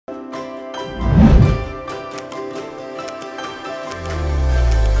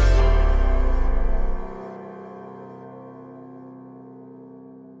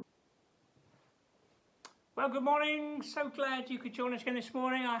good morning. So glad you could join us again this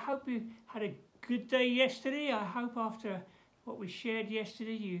morning. I hope you had a good day yesterday. I hope after what we shared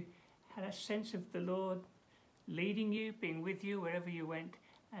yesterday, you had a sense of the Lord leading you, being with you wherever you went.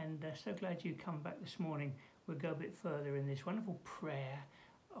 And so glad you come back this morning. We'll go a bit further in this wonderful prayer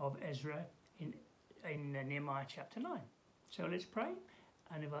of Ezra in Nehemiah chapter 9. So let's pray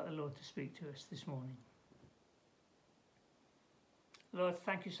and invite the Lord to speak to us this morning. Lord,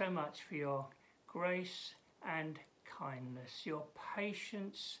 thank you so much for your grace and kindness, your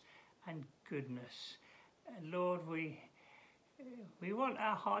patience and goodness. And Lord, we want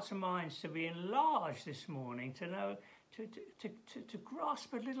our hearts and minds to be enlarged this morning, to know, to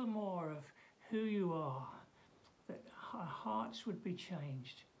grasp a little more of who you are, that our hearts would be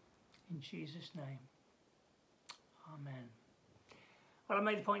changed. In Jesus' name, amen. Well, I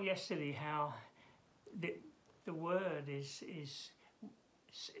made the point yesterday how the word is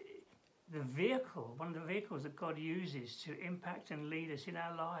the vehicle, one of the vehicles that God uses to impact and lead us in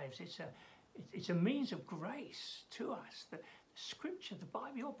our lives. It's a means of grace to us. The Scripture, the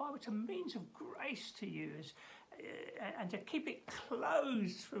Bible, your Bible, it's a means of grace to you, and to keep it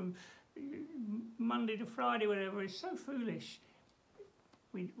closed from Monday to Friday, whatever, is so foolish.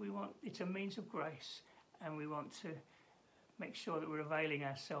 We want, it's a means of grace, and we want to make sure that we're availing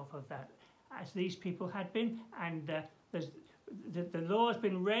ourselves of that, as these people had been. And the law has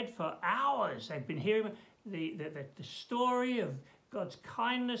been read for hours. They've been hearing the story of God's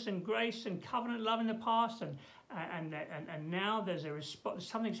kindness and grace and covenant love in the past, and now there's a response.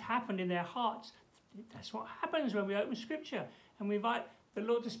 Something's happened in their hearts. That's what happens when we open Scripture and we invite the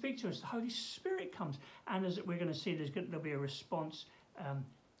Lord to speak to us. The Holy Spirit comes, and as we're going to see, there'll be a response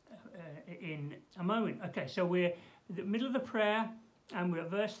in a moment. Okay, so we're in the middle of the prayer, and we're at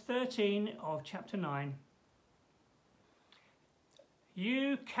verse 13 of chapter 9.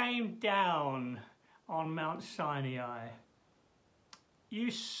 You came down on Mount Sinai. You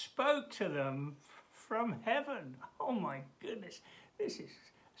spoke to them from heaven. Oh my goodness, this is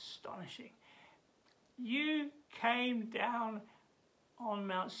astonishing. You came down on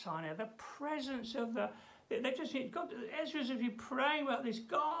Mount Sinai. The presence of they just God. Ezra's been praying about this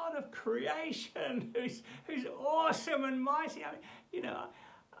God of creation, who's awesome and mighty. I mean, you know,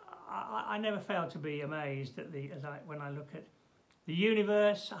 I never fail to be amazed at when I look at the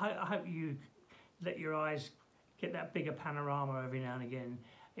universe. I hope you let your eyes get that bigger panorama every now and again.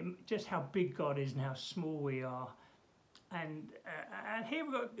 Just how big God is and how small we are. And here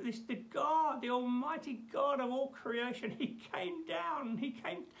we've got the God, the Almighty God of all creation. He came down. He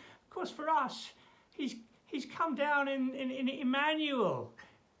came, of course, for us. He's come down in Emmanuel,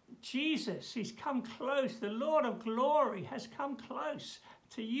 Jesus. He's come close. The Lord of glory has come close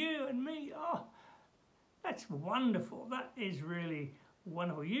to you and me. Oh, that's wonderful. That is really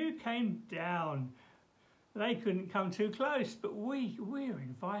wonderful. You came down. They couldn't come too close, but we're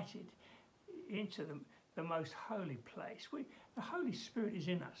invited into the most holy place. The Holy Spirit is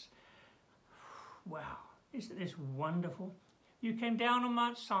in us. Wow, isn't this wonderful? You came down on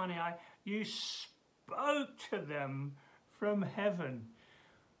Mount Sinai. You spoke to them from heaven.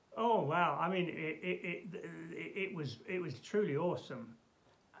 Oh wow! I mean, it was truly awesome,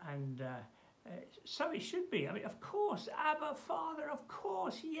 and so it should be. I mean, of course, Abba, Father, of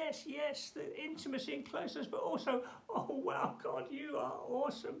course, yes, the intimacy and closeness, but also, oh wow, God, you are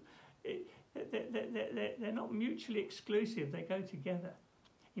awesome. They're not mutually exclusive, they go together.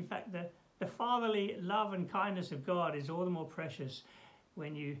 In fact, the fatherly love and kindness of God is all the more precious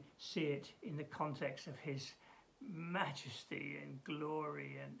when you see it in the context of his majesty and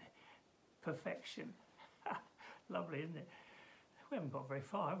glory and perfection. Lovely, isn't it? We haven't got very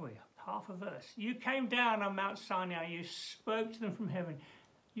far, have we? Half a verse. You came down on Mount Sinai, you spoke to them from heaven.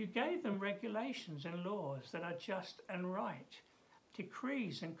 You gave them regulations and laws that are just and right,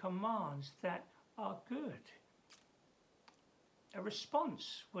 decrees and commands that are good. A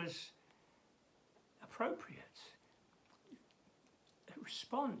response was appropriate. A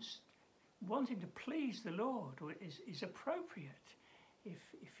response wanting to please the Lord is appropriate.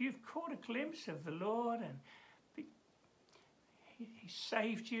 If you've caught a glimpse of the Lord and He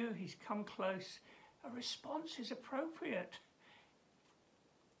saved you, He's come close, a response is appropriate.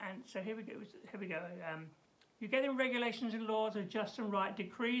 And so here we go. You gave them regulations and laws that are just and right,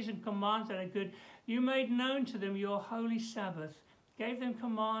 decrees and commands that are good. You made known to them your holy Sabbath, gave them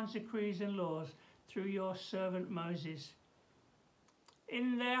commands, decrees and laws through your servant Moses.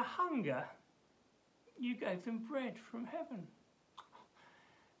 In their hunger, you gave them bread from heaven.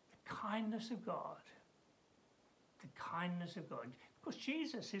 The kindness of God. The kindness of God. Of course,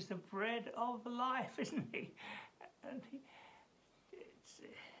 Jesus is the bread of life, isn't he? And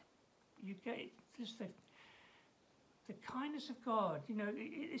you gave just the kindness of God. You know,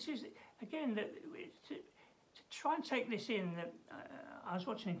 this is, again, to try and take this in, that I was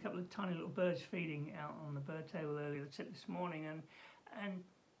watching a couple of tiny little birds feeding out on the bird table earlier this morning, and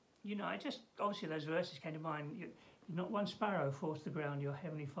you know, I just, obviously those verses came to mind. Not one sparrow falls to the ground, your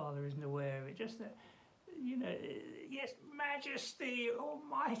heavenly Father isn't aware of it. Just that, you know, yes, majesty,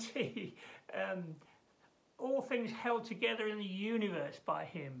 almighty, all things held together in the universe by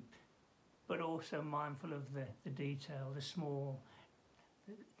him, but also mindful of the detail, the small,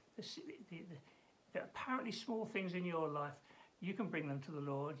 the apparently small things in your life. You can bring them to the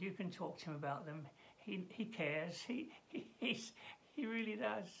Lord. You can talk to him about them. He cares. He really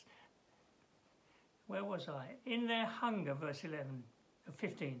does. Where was I? In their hunger, verse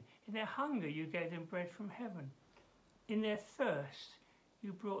 15. In their hunger you gave them bread from heaven. In their thirst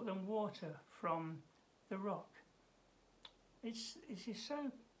you brought them water from the rock. This is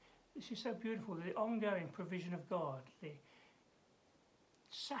so beautiful. The ongoing provision of God, the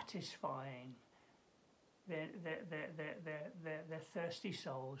satisfying their thirsty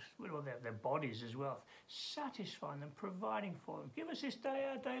souls, well, their bodies as well, satisfying them, providing for them. Give us this day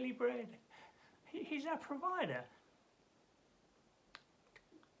our daily bread. He's our provider.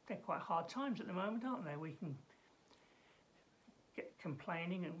 They're quite hard times at the moment, aren't they? We can get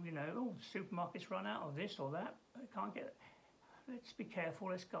complaining and, you know, oh, the supermarket's run out of this or that. I can't get it. Let's be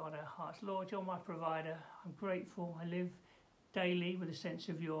careful. Let's guard our hearts. Lord, you're my provider. I'm grateful. I live daily with a sense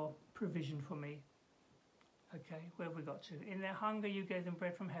of your provision for me. Okay, where have we got to? In their hunger you gave them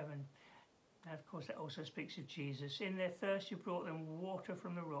bread from heaven. And of course that also speaks of Jesus. In their thirst you brought them water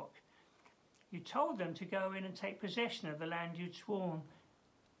from the rock. You told them to go in and take possession of the land you'd sworn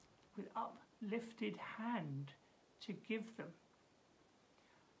with uplifted hand to give them.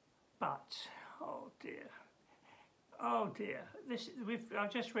 But, oh dear,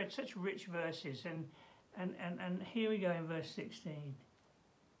 I've just read such rich verses, and here we go in verse 16.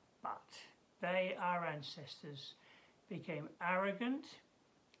 But they, our ancestors, became arrogant,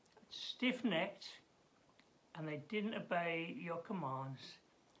 stiff-necked, and they didn't obey your commands.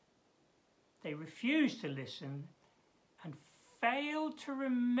 They refused to listen and failed to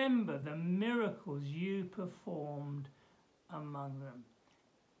remember the miracles you performed among them.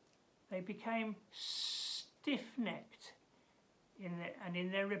 They became stiff-necked and in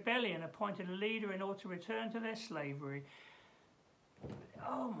their rebellion appointed a leader in order to return to their slavery.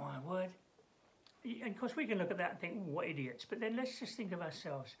 Oh my word. And of course we can look at that and think, what idiots. But then let's just think of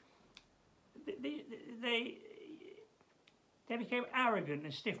ourselves. They became arrogant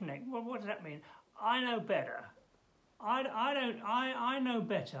and stiff-necked. Well, what does that mean? I know better. I know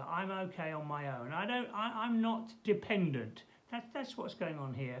better. I'm okay on my own. I'm not dependent. That's what's going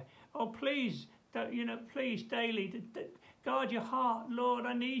on here. Oh, please, please daily guard your heart, Lord.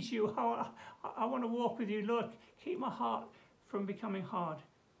 I need you. I want to walk with you, Lord. Keep my heart from becoming hard.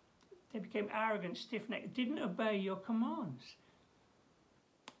 They became arrogant, stiff-necked, didn't obey your commands.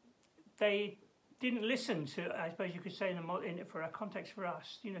 They didn't listen to, I suppose you could say for a context for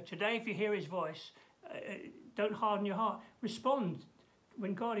us, today if you hear his voice, don't harden your heart. Respond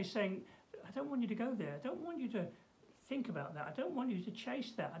when God is saying, I don't want you to go there. I don't want you to think about that. I don't want you to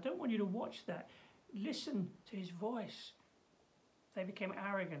chase that. I don't want you to watch that. Listen to his voice. They became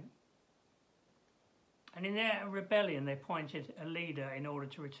arrogant. And in their rebellion, they appointed a leader in order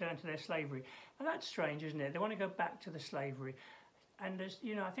to return to their slavery. And that's strange, isn't it? They want to go back to the slavery. And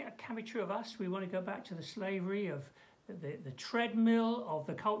I think it can be true of us. We want to go back to the slavery of the treadmill of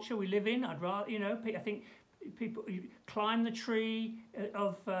the culture we live in. I'd rather, I think people climb the tree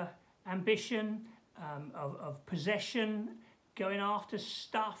of ambition, of possession, going after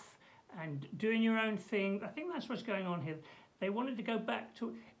stuff and doing your own thing. I think that's what's going on here. They wanted to go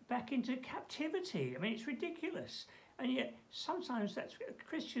back into captivity. I mean, it's ridiculous. And yet, sometimes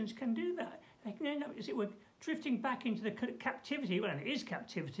Christians can do that. They can end up, as it were, drifting back into the captivity, well, and it is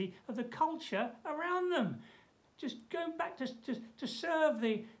captivity, of the culture around them. Just going back to serve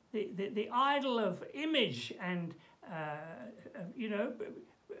the idol of image and,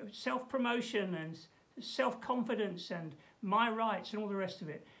 self-promotion and self-confidence and my rights and all the rest of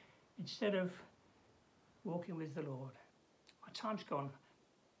it, instead of walking with the Lord. My time's gone.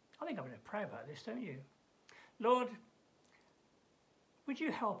 I think I'm going to pray about this, don't you? Lord, would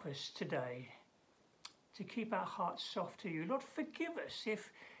you help us today to keep our hearts soft to you? Lord, forgive us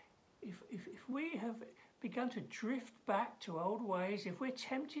if we have begun to drift back to old ways, if we're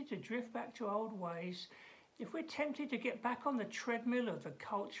tempted to drift back to old ways, if we're tempted to get back on the treadmill of the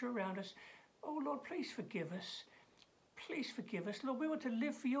culture around us. Oh, Lord, please forgive us. Please forgive us. Lord, we want to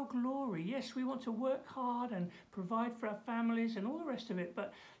live for your glory. Yes, we want to work hard and provide for our families and all the rest of it.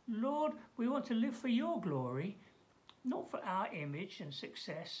 But Lord, we want to live for your glory. not for our image and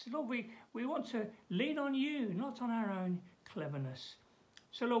success. Lord, we want to lean on you, not on our own cleverness.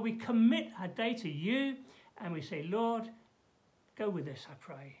 So, Lord, we commit our day to you and we say, Lord, go with us, I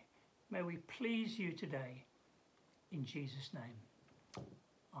pray. May we please you today. In Jesus' name.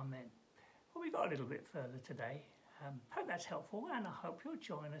 Amen. Well, we got a little bit further today. Hope that's helpful, and I hope you'll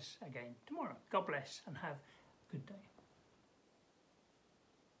join us again tomorrow. God bless and have a good day.